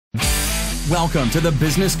Welcome to the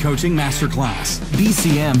Business Coaching Masterclass.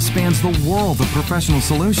 BCM spans the world of professional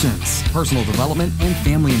solutions, personal development, and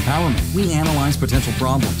family empowerment. We analyze potential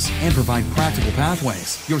problems and provide practical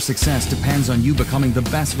pathways. Your success depends on you becoming the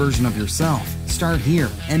best version of yourself. Start here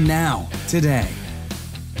and now, today.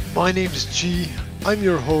 My name's G. I'm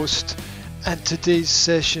your host, and today's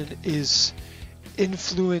session is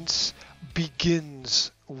Influence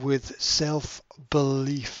Begins with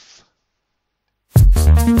Self-Belief.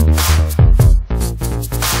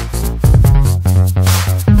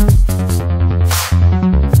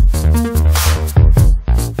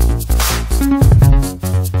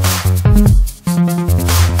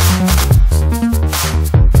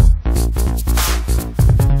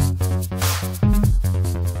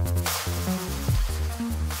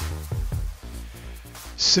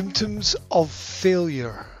 Symptoms of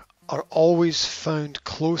failure are always found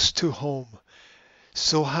close to home,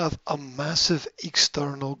 so have a massive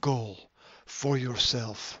external goal for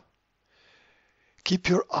yourself. Keep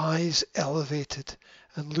your eyes elevated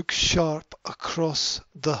and look sharp across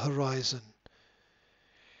the horizon.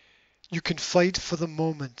 You can fight for the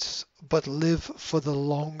moments, but live for the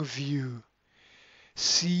long view.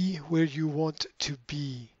 See where you want to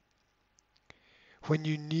be. When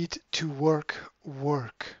you need to work,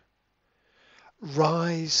 work.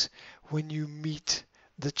 Rise when you meet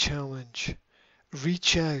the challenge.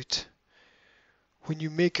 Reach out. When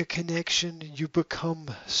you make a connection, you become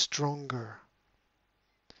stronger.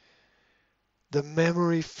 The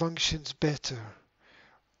memory functions better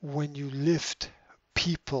when you lift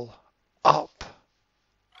people up.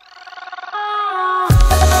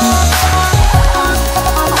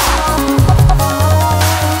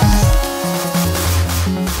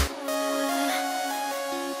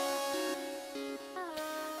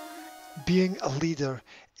 Being a leader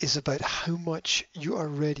is about how much you are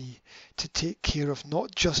ready to take care of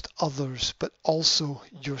not just others, but also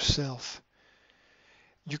yourself.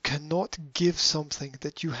 You cannot give something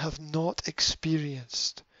that you have not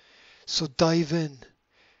experienced. So dive in,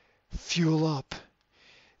 fuel up.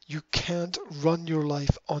 You can't run your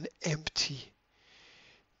life on empty.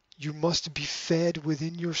 You must be fed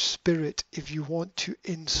within your spirit if you want to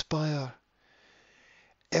inspire.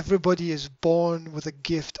 Everybody is born with a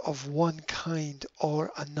gift of one kind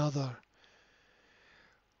or another.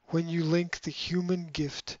 When you link the human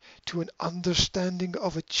gift to an understanding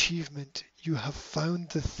of achievement, you have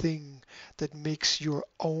found the thing that makes your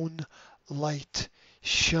own light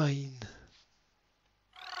shine.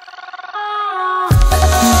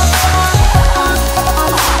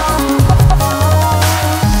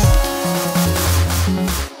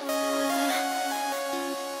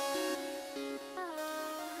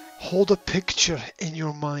 Hold a picture in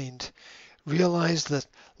your mind. Realize that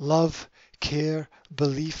love, care,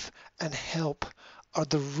 belief, and help are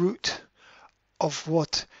the root of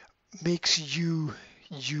what makes you,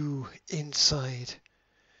 you inside.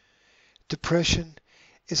 Depression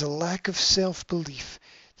is a lack of self-belief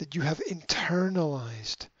that you have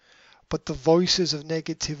internalized, but the voices of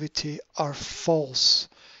negativity are false,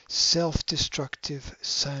 self-destructive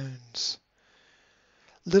sounds.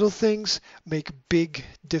 Little things make big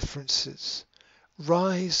differences.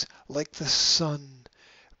 Rise like the sun.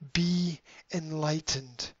 Be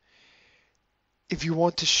enlightened. If you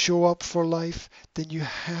want to show up for life, then you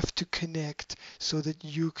have to connect so that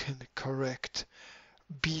you can correct.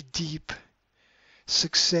 Be deep.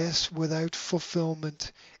 Success without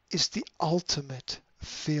fulfillment is the ultimate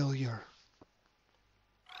failure.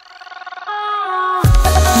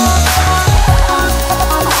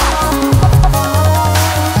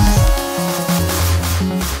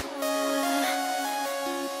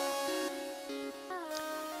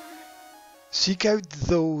 Seek out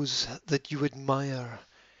those that you admire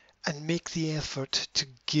and make the effort to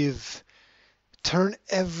give. Turn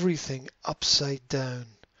everything upside down.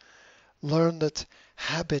 Learn that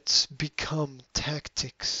habits become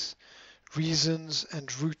tactics. Reasons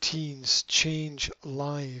and routines change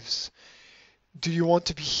lives. Do you want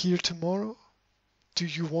to be here tomorrow? Do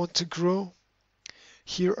you want to grow?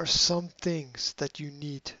 Here are some things that you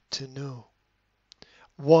need to know.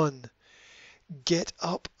 1. Get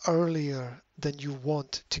up earlier than you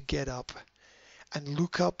want to get up, and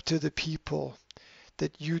look up to the people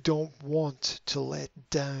that you don't want to let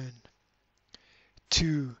down.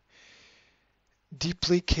 2.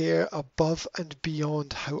 Deeply care above and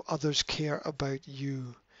beyond how others care about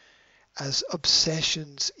you, as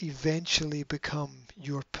obsessions eventually become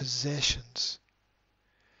your possessions.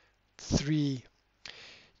 3.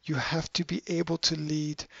 You have to be able to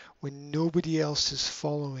lead when nobody else is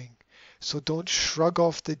following. So don't shrug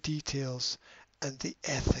off the details and the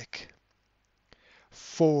ethic.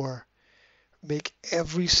 4. Make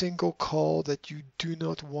every single call that you do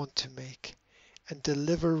not want to make and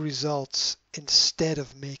deliver results instead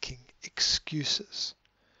of making excuses.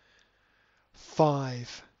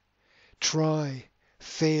 5. Try,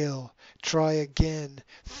 fail, try again,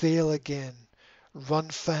 fail again. Run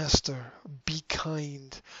faster, be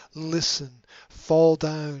kind, listen, fall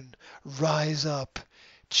down, rise up,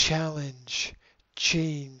 challenge,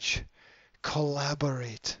 change,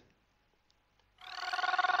 collaborate.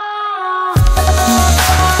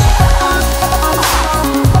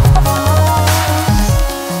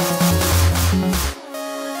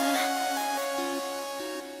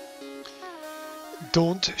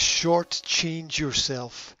 Don't shortchange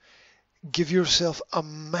yourself. Give yourself a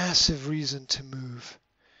massive reason to move.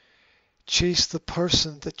 Chase the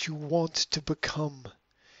person that you want to become.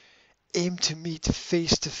 Aim to meet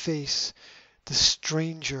face to face the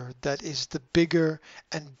stranger that is the bigger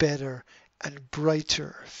and better and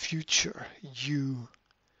brighter future you.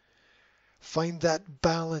 Find that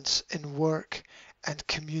balance in work and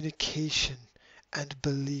communication and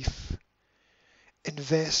belief.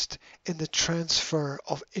 Invest in the transfer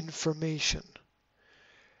of information.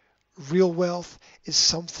 Real wealth is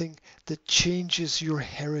something that changes your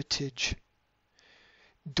heritage.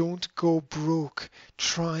 Don't go broke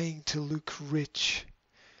trying to look rich.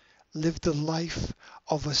 Live the life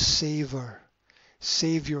of a saver.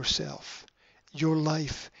 Save yourself. Your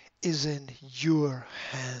life is in your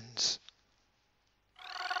hands.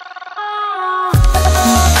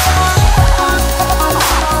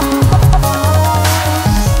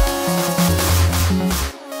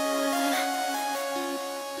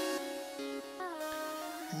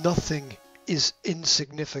 Nothing is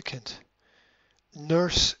insignificant.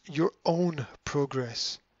 Nurse your own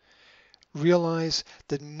progress. Realize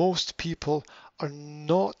that most people are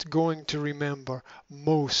not going to remember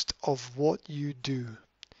most of what you do.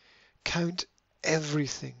 Count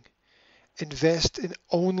everything. Invest in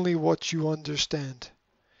only what you understand.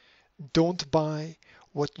 Don't buy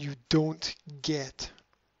what you don't get.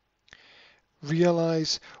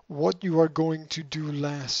 Realize what you are going to do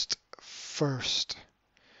last first.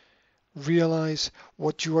 Realize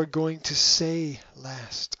what you are going to say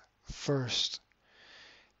last first.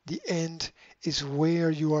 The end is where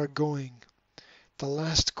you are going. The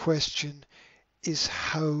last question is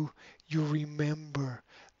how you remember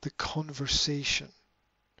the conversation.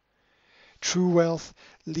 True wealth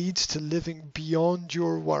leads to living beyond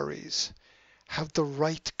your worries. Have the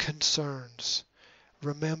right concerns.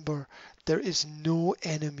 Remember, there is no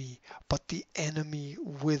enemy but the enemy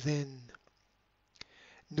within.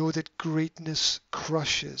 Know that greatness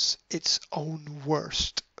crushes its own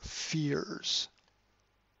worst fears.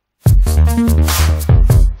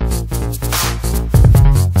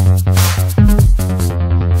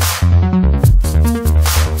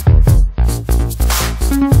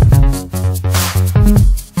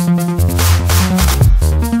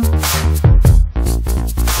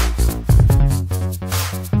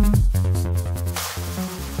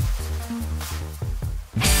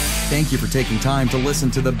 Thank you for taking time to listen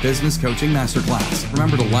to the Business Coaching Masterclass.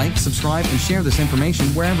 Remember to like, subscribe, and share this information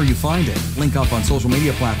wherever you find it. Link up on social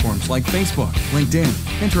media platforms like Facebook, LinkedIn,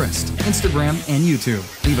 Pinterest, Instagram, and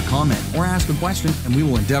YouTube. Leave a comment or ask a question and we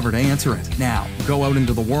will endeavor to answer it. Now, go out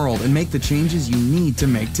into the world and make the changes you need to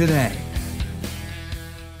make today.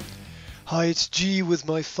 Hi, it's G with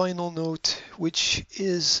my final note, which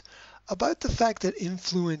is about the fact that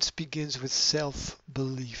influence begins with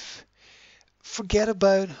self-belief. Forget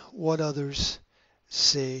about what others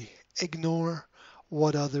say. Ignore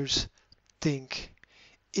what others think.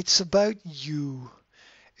 It's about you.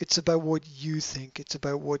 It's about what you think. It's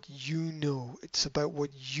about what you know. It's about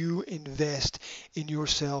what you invest in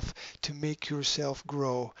yourself to make yourself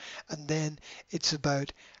grow. And then it's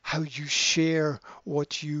about how you share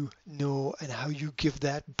what you know and how you give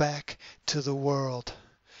that back to the world.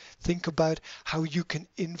 Think about how you can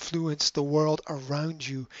influence the world around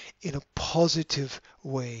you in a positive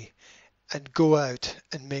way and go out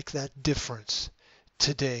and make that difference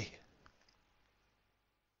today.